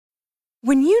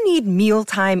When you need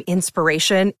mealtime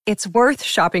inspiration, it's worth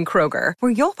shopping Kroger,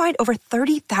 where you'll find over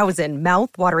 30,000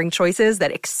 mouth-watering choices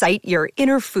that excite your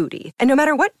inner foodie. And no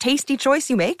matter what tasty choice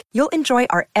you make, you'll enjoy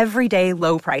our everyday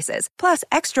low prices, plus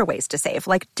extra ways to save,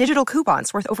 like digital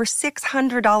coupons worth over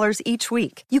 $600 each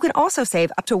week. You can also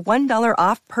save up to $1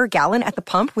 off per gallon at the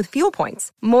pump with fuel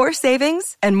points. More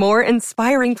savings and more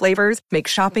inspiring flavors make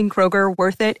shopping Kroger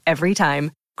worth it every time.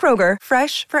 Kroger,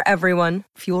 fresh for everyone.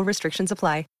 Fuel restrictions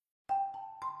apply.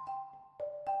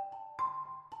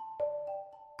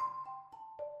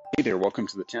 Hey there, welcome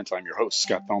to The Tent. I'm your host,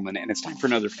 Scott Fellman, and it's time for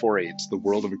another foray into the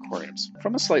world of aquariums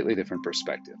from a slightly different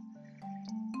perspective.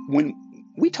 When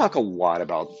we talk a lot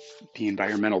about the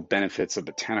environmental benefits of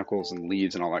botanicals and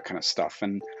leaves and all that kind of stuff,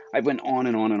 and I went on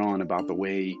and on and on about the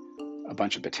way a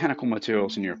bunch of botanical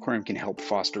materials in your aquarium can help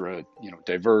foster a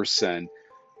diverse and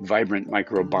vibrant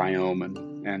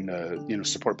microbiome and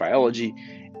support biology.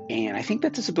 And I think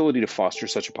that this ability to foster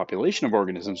such a population of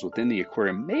organisms within the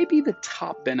aquarium may be the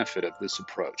top benefit of this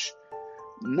approach.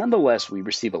 Nonetheless, we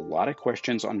receive a lot of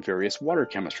questions on various water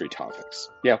chemistry topics.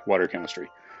 Yeah, water chemistry.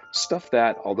 Stuff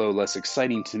that, although less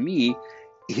exciting to me,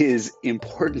 is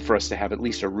important for us to have at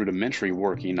least a rudimentary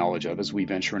working knowledge of as we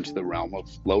venture into the realm of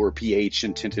lower pH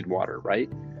and tinted water, right?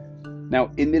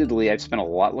 Now, admittedly, I've spent a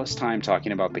lot less time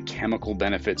talking about the chemical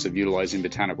benefits of utilizing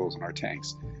botanicals in our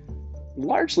tanks.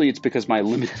 Largely, it's because my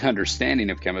limited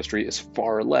understanding of chemistry is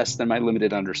far less than my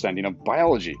limited understanding of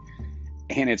biology.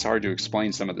 And it's hard to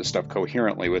explain some of this stuff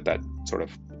coherently with that sort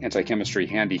of anti-chemistry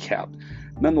handicap.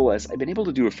 Nonetheless, I've been able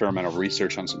to do a fair amount of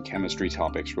research on some chemistry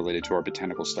topics related to our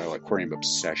botanical style aquarium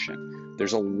obsession.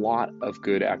 There's a lot of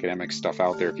good academic stuff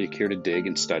out there if you care to dig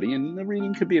and study, and the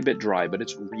reading could be a bit dry, but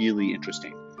it's really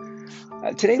interesting.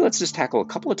 Today, let's just tackle a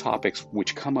couple of topics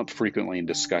which come up frequently in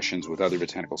discussions with other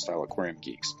botanical style aquarium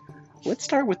geeks. Let's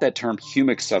start with that term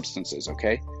humic substances,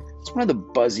 okay? It's one of the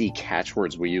buzzy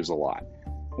catchwords we use a lot.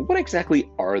 What exactly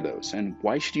are those, and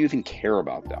why should you even care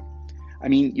about them? I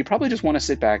mean, you probably just want to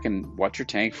sit back and watch your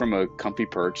tank from a comfy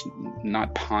perch,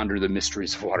 not ponder the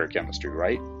mysteries of water chemistry,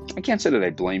 right? I can't say that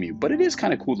I blame you, but it is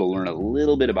kind of cool to learn a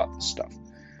little bit about this stuff.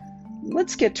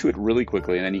 Let's get to it really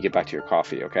quickly, and then you get back to your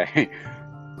coffee, okay?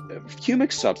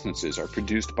 Humic substances are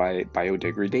produced by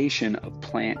biodegradation of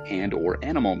plant and or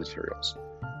animal materials.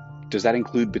 Does that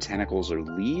include botanicals or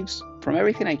leaves? From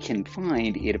everything I can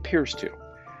find, it appears to.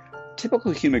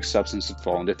 Typical humic substances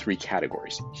fall into three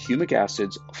categories: humic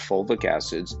acids, fulvic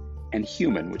acids, and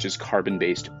humin, which is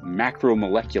carbon-based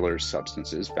macromolecular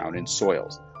substances found in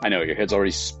soils. I know your head's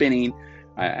already spinning,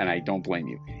 and I don't blame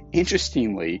you.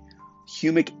 Interestingly,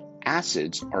 humic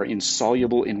acids are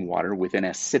insoluble in water with an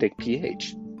acidic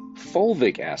pH.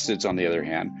 Fulvic acids, on the other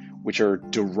hand, which are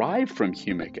derived from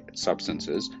humic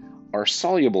substances, are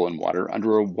soluble in water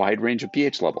under a wide range of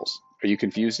pH levels. Are you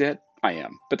confused yet? I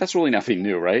am, but that's really nothing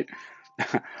new, right?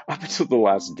 Up until the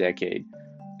last decade,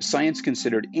 science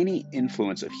considered any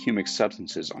influence of humic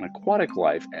substances on aquatic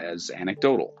life as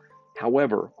anecdotal.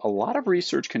 However, a lot of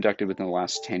research conducted within the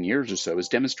last 10 years or so has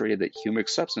demonstrated that humic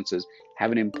substances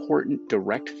have an important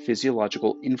direct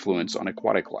physiological influence on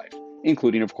aquatic life,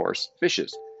 including, of course,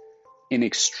 fishes. In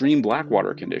extreme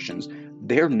blackwater conditions,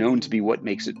 they're known to be what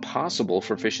makes it possible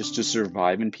for fishes to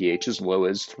survive in pH as low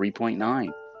as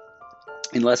 3.9.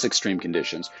 In less extreme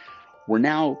conditions,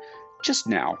 we're just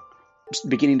now,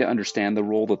 beginning to understand the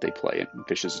role that they play in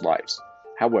fishes' lives.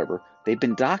 However, they've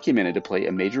been documented to play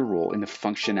a major role in the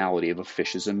functionality of a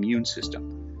fish's immune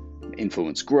system,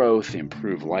 influence growth,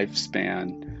 improve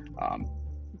lifespan.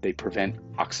 They prevent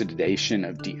oxidation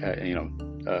of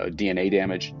DNA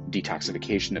damage,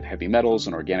 detoxification of heavy metals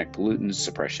and organic pollutants,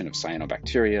 suppression of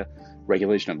cyanobacteria,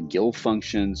 regulation of gill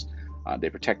functions.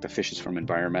 They protect the fishes from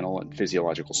environmental and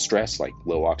physiological stress like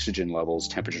low oxygen levels,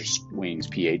 temperature swings,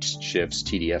 pH shifts,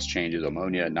 TDS changes,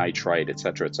 ammonia, nitrite,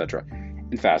 etc.,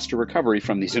 and faster recovery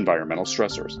from these environmental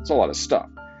stressors. It's a lot of stuff.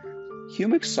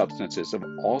 Humic substances have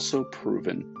also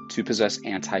proven to possess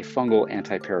antifungal,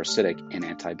 antiparasitic, and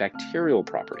antibacterial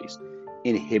properties,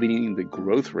 inhibiting the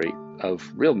growth rate of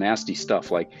real nasty stuff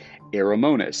like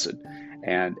Aeromonas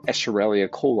and Escherichia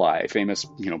coli, famous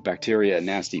bacteria and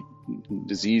nasty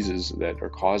diseases that are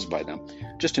caused by them,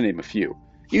 just to name a few.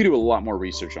 You can do a lot more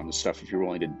research on this stuff if you're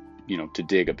willing to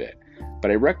dig a bit.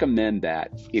 But I recommend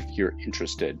that if you're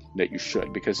interested, that you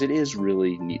should, because it is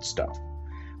really neat stuff.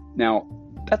 Now,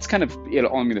 that's kind of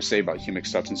all I'm going to say about humic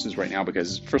substances right now,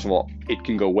 because first of all, it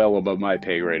can go well above my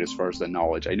pay grade as far as the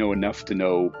knowledge. I know enough to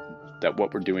know that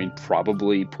what we're doing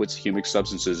probably puts humic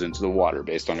substances into the water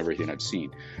based on everything I've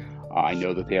seen. I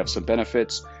know that they have some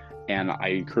benefits, and I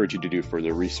encourage you to do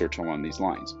further research along these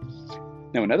lines.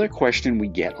 Now, another question we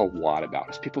get a lot about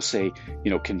is people say,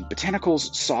 can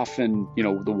botanicals soften,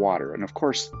 the water? And of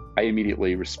course, I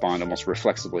immediately respond almost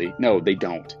reflexively, no, they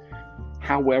don't.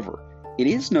 However, it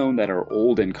is known that our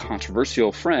old and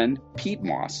controversial friend, peat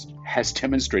moss, has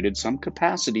demonstrated some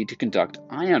capacity to conduct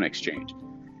ion exchange.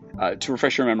 To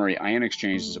refresh your memory, ion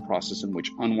exchange is a process in which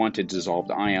unwanted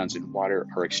dissolved ions in water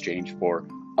are exchanged for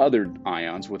other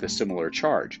ions with a similar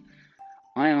charge.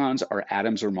 Ions are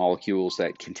atoms or molecules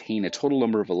that contain a total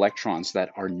number of electrons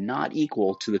that are not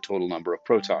equal to the total number of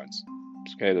protons.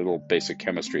 Okay, a little basic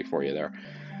chemistry for you there.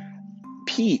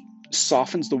 Peat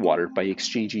softens the water by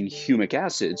exchanging humic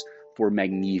acids for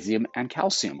magnesium and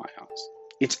calcium ions.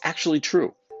 It's actually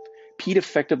true. Peat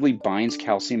effectively binds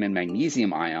calcium and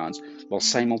magnesium ions while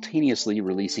simultaneously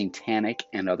releasing tannic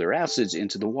and other acids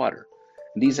into the water.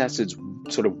 These acids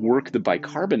sort of work the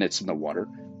bicarbonates in the water,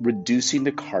 reducing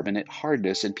the carbonate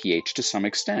hardness and pH to some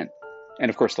extent. And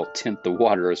of course, they'll tint the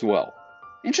water as well.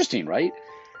 Interesting, right?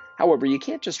 However, you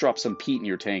can't just drop some peat in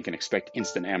your tank and expect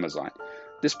instant Amazon.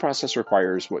 This process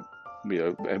requires what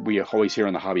we always hear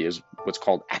in the hobby is what's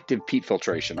called active peat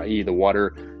filtration, i.e. the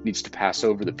water needs to pass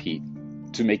over the peat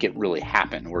to make it really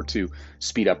happen or to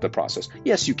speed up the process.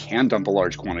 Yes, you can dump a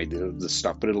large quantity of this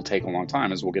stuff, but it'll take a long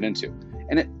time, as we'll get into.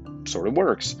 And it sort of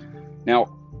works.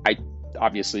 Now, I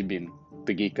obviously, being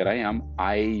the geek that I am,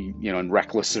 and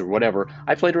reckless or whatever,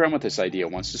 I played around with this idea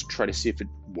once to try to see if it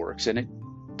works, and it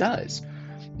does.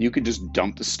 You could just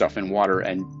dump the stuff in water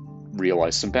and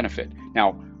realize some benefit.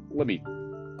 Now, let me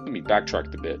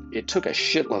backtrack a bit. It took a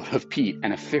shitload of peat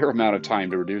and a fair amount of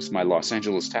time to reduce my Los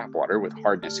Angeles tap water with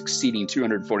hardness exceeding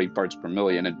 240 parts per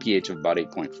million and pH of about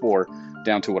 8.4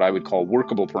 down to what I would call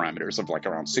workable parameters of like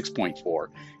around 6.4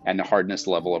 and the hardness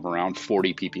level of around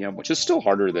 40 ppm, which is still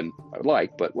harder than I would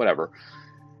like, but whatever.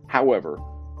 However,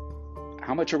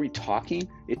 how much are we talking?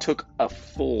 It took a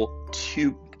full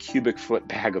 2 cubic foot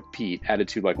bag of peat added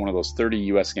to like one of those 30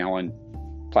 US gallon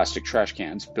plastic trash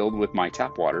cans filled with my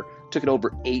tap water. Took it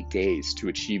over 8 days to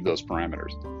achieve those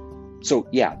parameters. So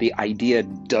yeah, the idea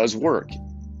does work.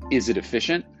 Is it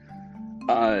efficient?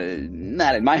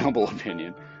 Not in my humble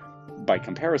opinion. By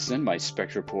comparison, my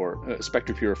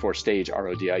SpectraPure 4 stage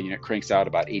RODI unit cranks out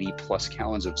about 80 plus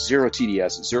gallons of zero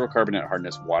TDS, zero carbonate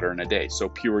hardness water in a day. So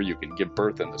pure you can give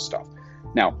birth in this stuff.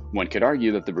 Now, one could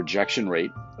argue that the rejection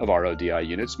rate of RODI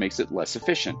units makes it less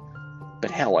efficient.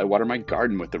 But hell, I water my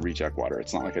garden with the reject water.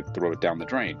 It's not like I throw it down the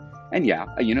drain. And yeah,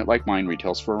 a unit like mine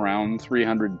retails for around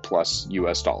 $300 plus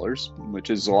US dollars, which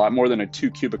is a lot more than a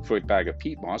 2 cubic foot bag of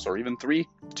peat moss or even 3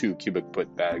 2 cubic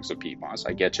foot bags of peat moss.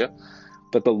 I get you.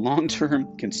 But the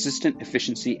long-term consistent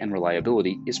efficiency and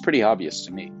reliability is pretty obvious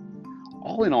to me.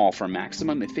 All in all, for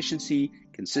maximum efficiency,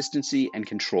 consistency, and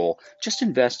control, just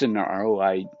invest in an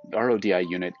RODI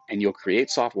unit and you'll create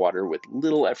soft water with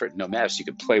little effort, no mess. You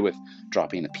can play with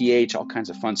dropping the pH, all kinds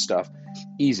of fun stuff.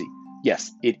 Easy.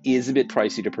 Yes, it is a bit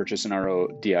pricey to purchase an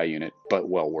RODI unit, but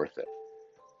well worth it.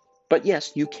 But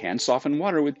yes, you can soften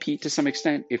water with peat to some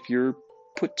extent if you're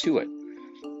put to it.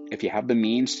 If you have the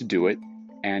means to do it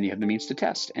and you have the means to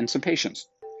test and some patience.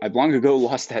 I've long ago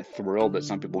lost that thrill that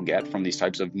some people get from these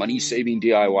types of money-saving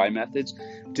DIY methods.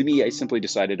 To me, I simply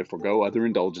decided to forgo other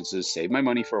indulgences, save my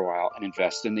money for a while, and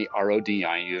invest in the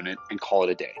RODI unit and call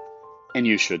it a day. And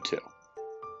you should too.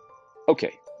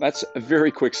 Okay, that's a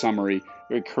very quick summary,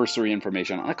 very cursory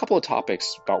information on a couple of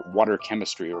topics about water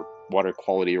chemistry or water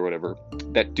quality or whatever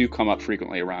that do come up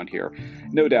frequently around here.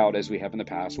 No doubt, as we have in the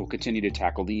past, we'll continue to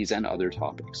tackle these and other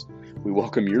topics. We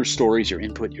welcome your stories, your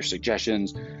input, your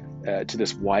suggestions to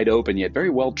this wide open yet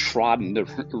very well trodden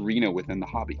arena within the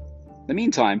hobby. In the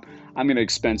meantime, I'm going to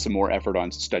expend some more effort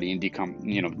on studying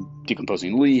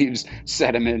decomposing leaves,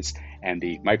 sediments, and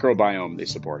the microbiome they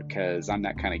support, because I'm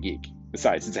that kind of geek.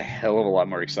 Besides, it's a hell of a lot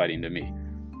more exciting to me.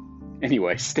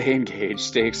 Anyway, stay engaged,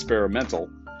 stay experimental,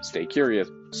 stay curious,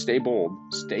 stay bold,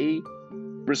 stay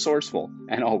resourceful,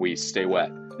 and always stay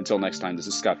wet. Until next time, this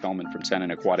is Scott Fellman from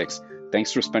Tenon Aquatics.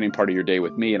 Thanks for spending part of your day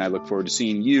with me, and I look forward to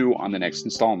seeing you on the next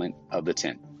installment of The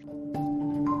Tint.